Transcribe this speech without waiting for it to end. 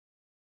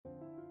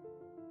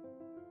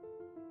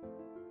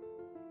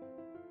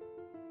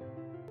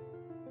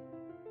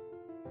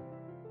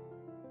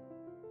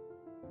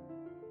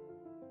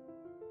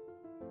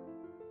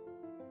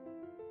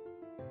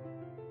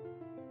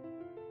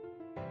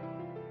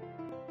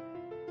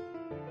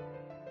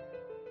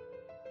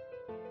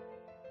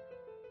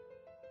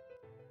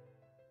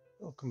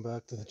Welcome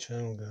back to the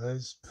channel,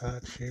 guys.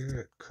 Patch here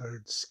at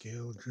Card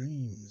Scale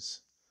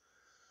Dreams.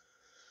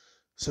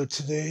 So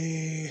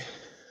today,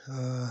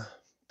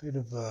 bit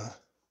of a,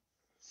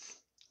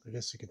 I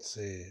guess you could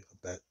say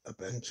a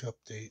bench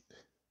update.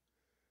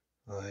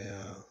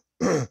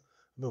 I've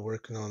been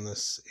working on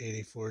this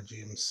 84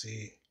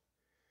 GMC.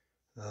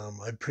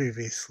 I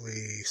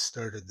previously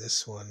started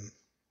this one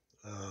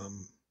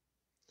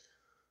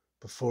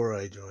before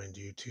I joined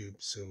YouTube,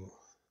 so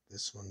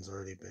this one's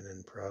already been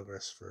in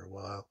progress for a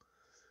while.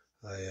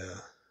 I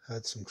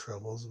had some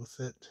troubles with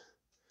it.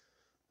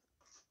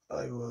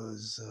 I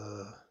was,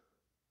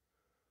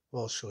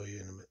 well, I'll show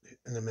you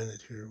in a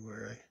minute here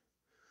where I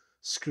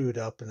screwed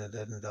up and it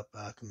ended up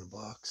back in the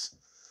box.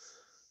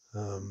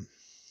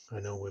 I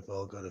know we've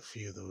all got a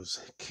few of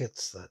those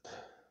kits that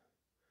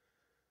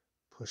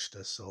pushed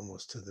us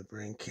almost to the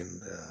brink,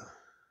 and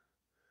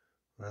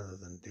rather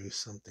than do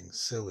something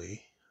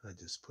silly, I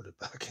just put it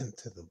back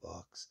into the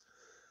box.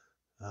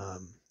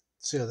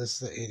 So yeah,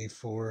 this is the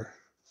 84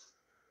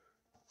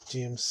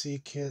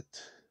 GMC kit.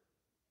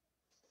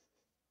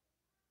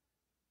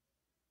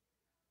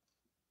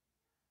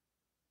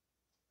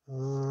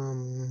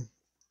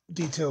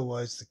 Detail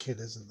wise, the kit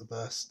isn't the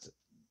best,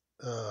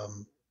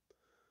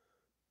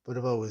 but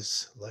I've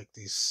always liked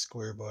these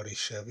square body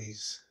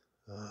Chevys,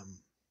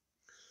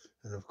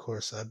 and of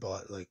course I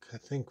bought, like, I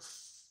think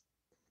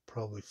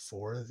probably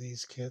 4 of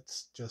these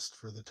kits just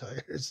for the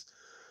tires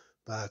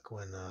back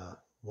when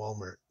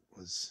Walmart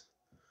was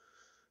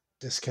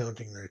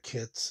discounting their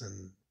kits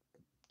and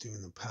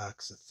doing the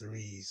packs of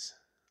 3s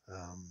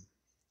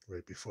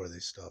right before they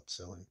stopped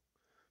selling.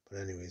 But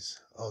anyways,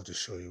 I'll just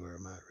show you where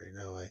I'm at right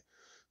now.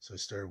 So I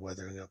started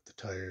weathering up the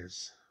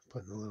tires,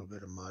 putting a little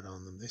bit of mud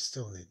on them. They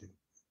still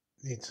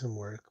need some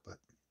work, but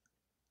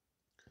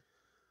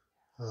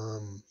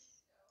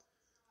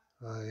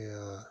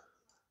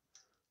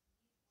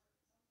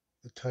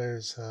the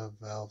tires have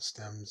valve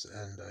stems,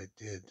 and I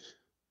did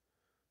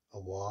a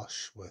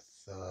wash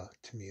with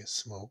Tamiya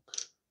Smoke,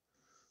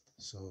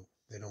 so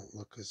they don't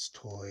look as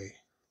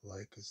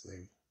toy-like as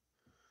they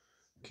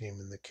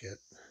came in the kit.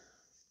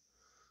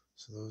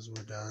 So those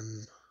were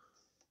done.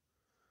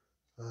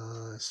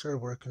 I started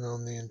working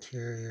on the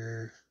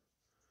interior,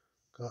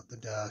 got the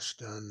dash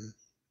done.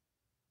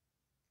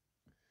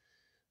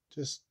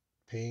 Just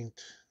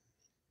paint.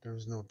 There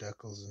was no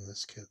decals in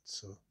this kit,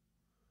 so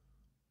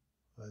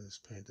I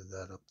just painted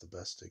that up the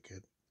best I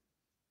could.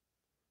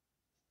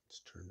 It's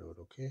turned out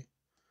okay.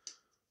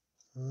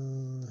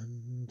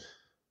 And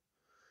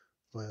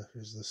well,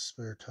 here's the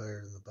spare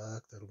tire in the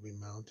back that'll be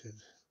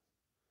mounted.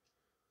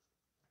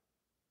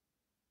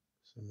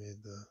 So I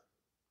made the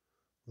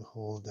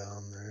hole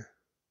down there.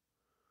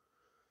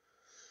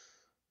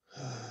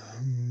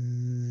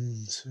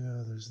 So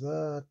yeah, there's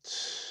that.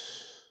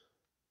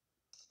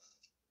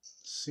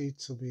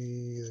 Seats will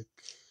be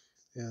like,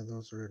 yeah,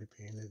 those are already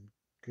painted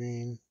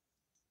green.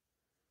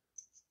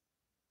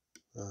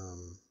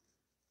 Can't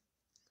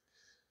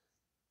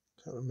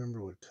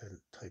remember what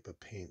type of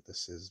paint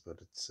this is, but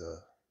it's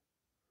a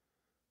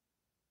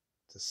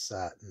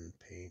satin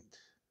paint.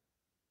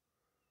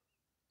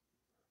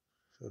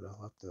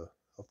 I'll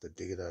have to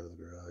dig it out of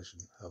the garage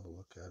and have a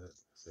look at it,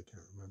 because I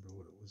can't remember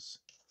what it was.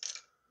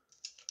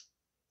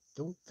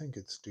 Don't think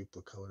it's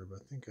Duplicolor,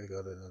 but I think I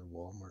got it at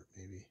Walmart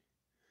maybe.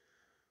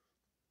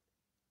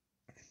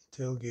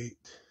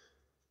 Tailgate,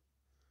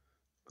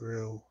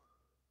 grill.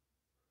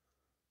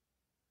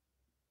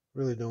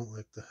 Really don't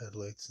like the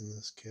headlights in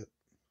this kit,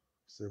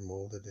 because they're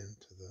molded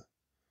into the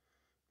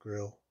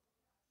grill.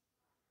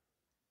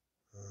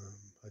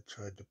 I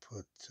tried to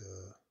put,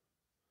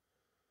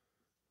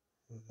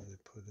 what did I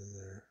put in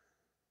there?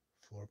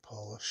 Floor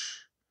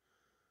polish.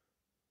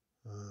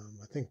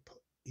 I think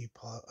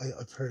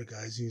I've heard of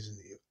guys using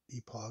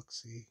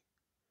epoxy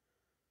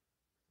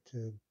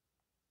to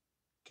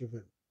give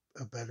it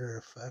a better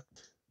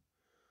effect.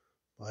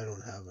 Well, I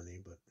don't have any,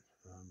 but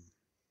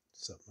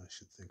something I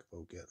should think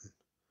about getting.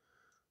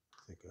 I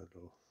think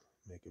that'll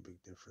make a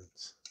big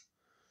difference.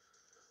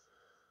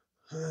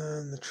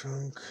 And the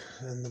trunk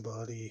and the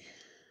body,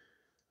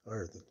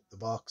 or the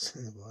box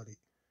and the body.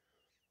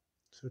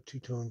 So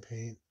two-tone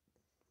paint,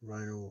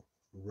 rhino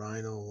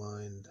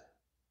lined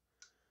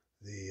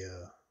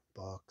the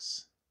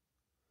box.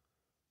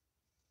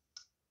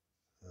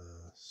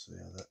 So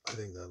yeah, I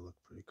think that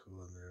looked pretty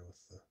cool in there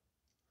with the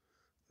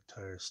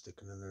tires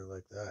sticking in there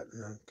like that.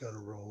 And I've got a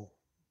roll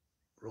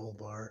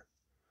bar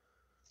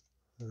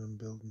that I'm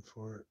building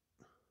for it.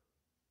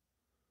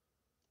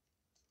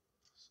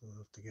 So I'll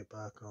have to get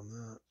back on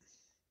that.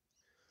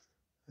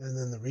 And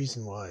then the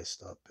reason why I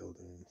stopped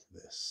building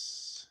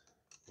this,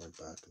 went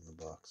back in the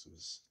box,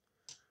 was,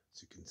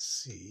 as you can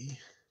see,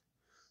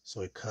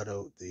 so I cut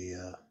out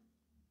the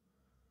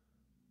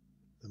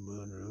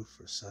moon roof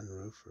or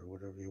sunroof or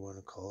whatever you want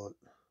to call it.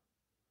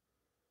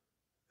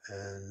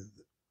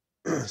 And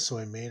so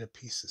I made a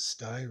piece of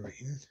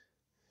styrene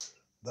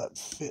that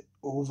fit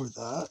over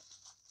that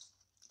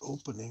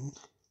opening,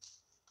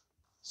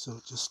 so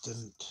it just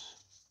didn't,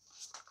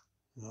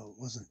 it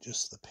wasn't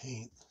just the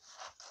paint.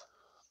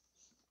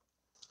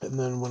 And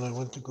then when I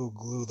went to go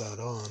glue that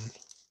on,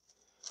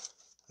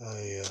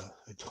 I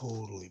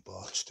totally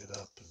botched it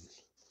up and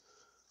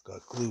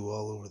got glue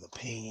all over the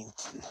paint.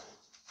 And,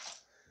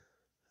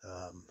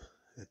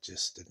 it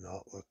just did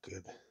not look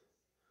good.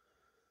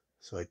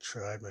 So I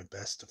tried my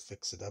best to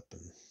fix it up,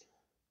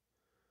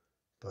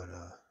 but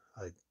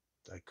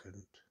I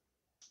couldn't.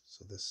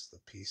 So this is the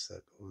piece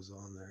that goes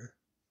on there,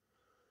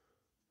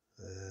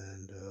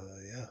 and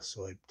yeah,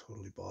 so I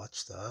totally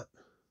botched that,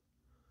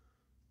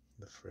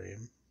 the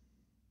frame.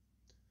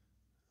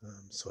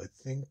 So I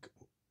think,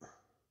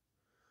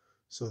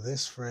 so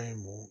this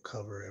frame won't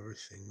cover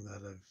everything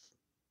that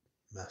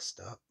I've messed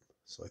up.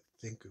 So I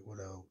think what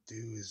I'll do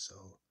is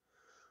I'll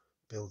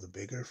build a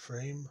bigger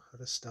frame out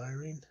of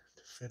styrene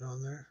to fit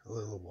on there, a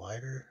little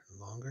wider and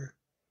longer,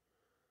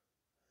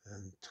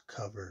 and to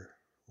cover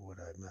what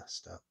I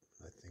messed up.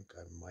 I think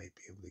I might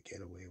be able to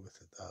get away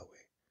with it that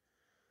way.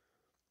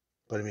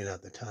 But I mean,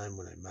 at the time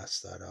when I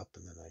messed that up,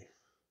 and then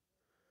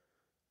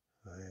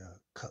I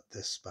cut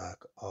this back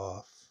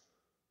off,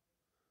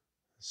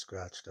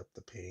 scratched up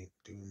the paint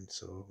doing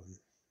so, and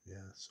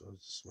yeah, so it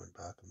just went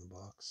back in the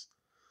box.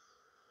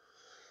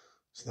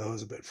 So that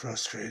was a bit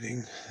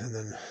frustrating. And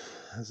then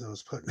as I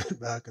was putting it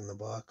back in the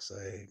box,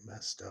 I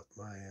messed up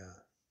my,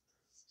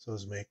 so I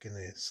was making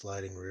a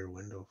sliding rear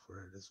window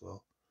for it as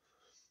well.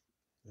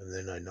 And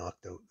then I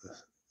knocked out the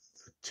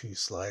two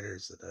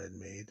sliders that I had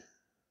made.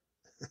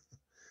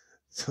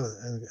 So,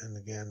 and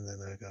again,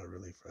 then I got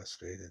really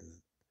frustrated.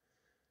 And,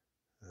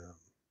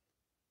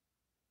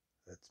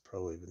 that's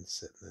probably been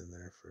sitting in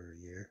there for a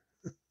year.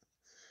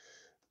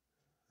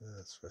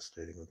 It's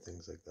frustrating when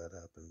things like that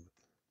happen.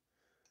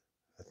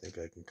 But I think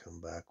I can come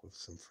back with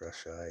some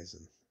fresh eyes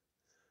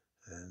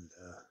and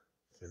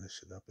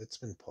finish it up. It's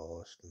been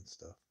polished and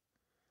stuff.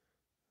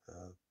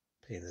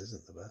 Paint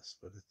isn't the best,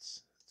 but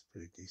it's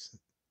pretty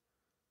decent.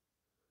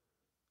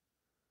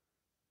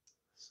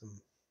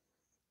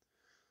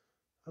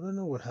 I don't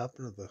know what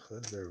happened to the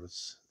hood. There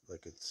was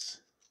like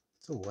it's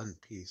a one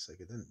piece.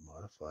 Like I didn't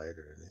modify it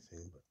or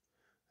anything, but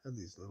it had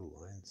these little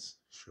lines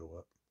show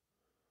up.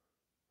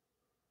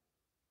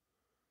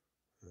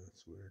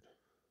 That's weird.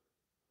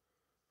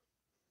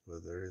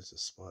 But there is a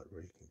spot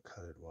where you can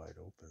cut it wide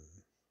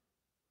open,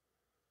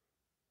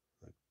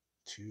 like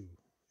two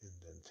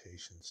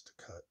indentations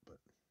to cut. But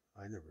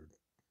I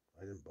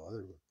didn't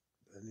bother with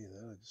any of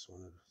that. I just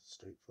wanted a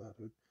straight flat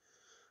hood.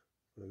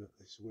 But I got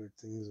these weird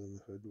things on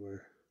the hood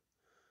where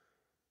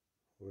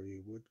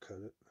you would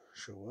cut it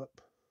show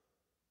up.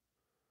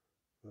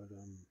 But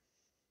I'm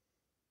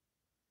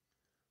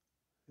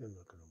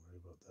not gonna worry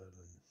about that.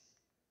 I'm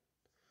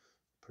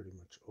pretty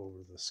much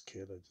over this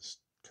kit. I just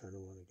kind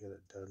of want to get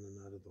it done and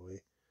out of the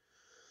way.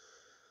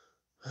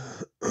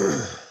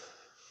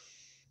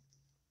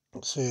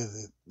 Say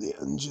the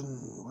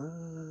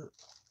engine.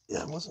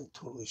 Yeah, I wasn't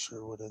totally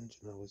sure what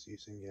engine I was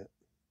using yet,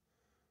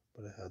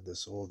 but I had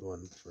this old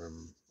one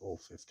from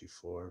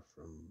 054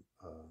 from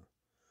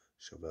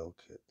Chevelle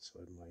kit, so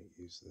I might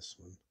use this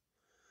one.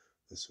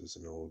 This was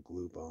an old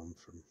glue bomb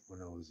from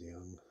when I was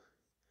young.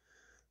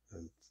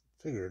 I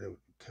figured it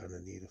would be kind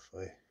of neat if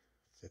I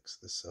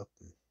fixed this up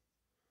and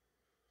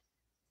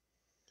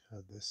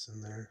had this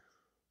in there.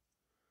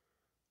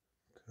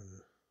 Kind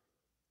of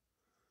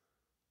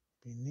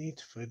be neat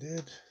if I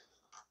did,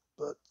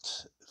 but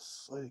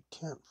if I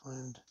can't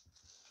find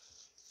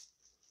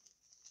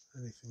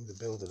anything to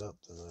build it up,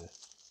 then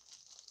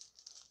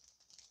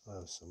I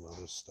have some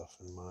other stuff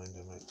in mind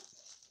I might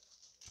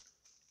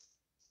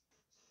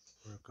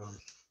work on.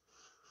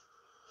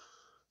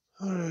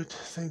 Alright,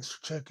 thanks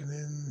for checking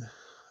in.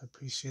 I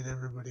appreciate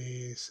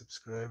everybody,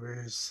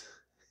 subscribers.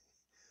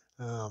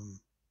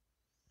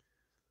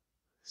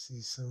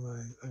 See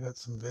I got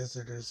some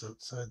visitors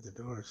outside the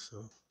door,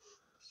 so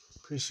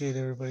appreciate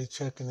everybody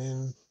checking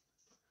in.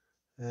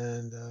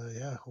 And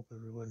yeah, hope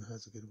everyone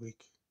has a good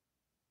week.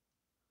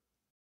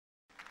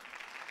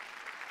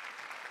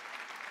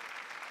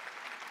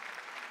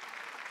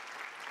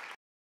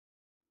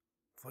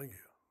 Thank you.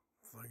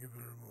 Thank you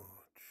very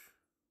much.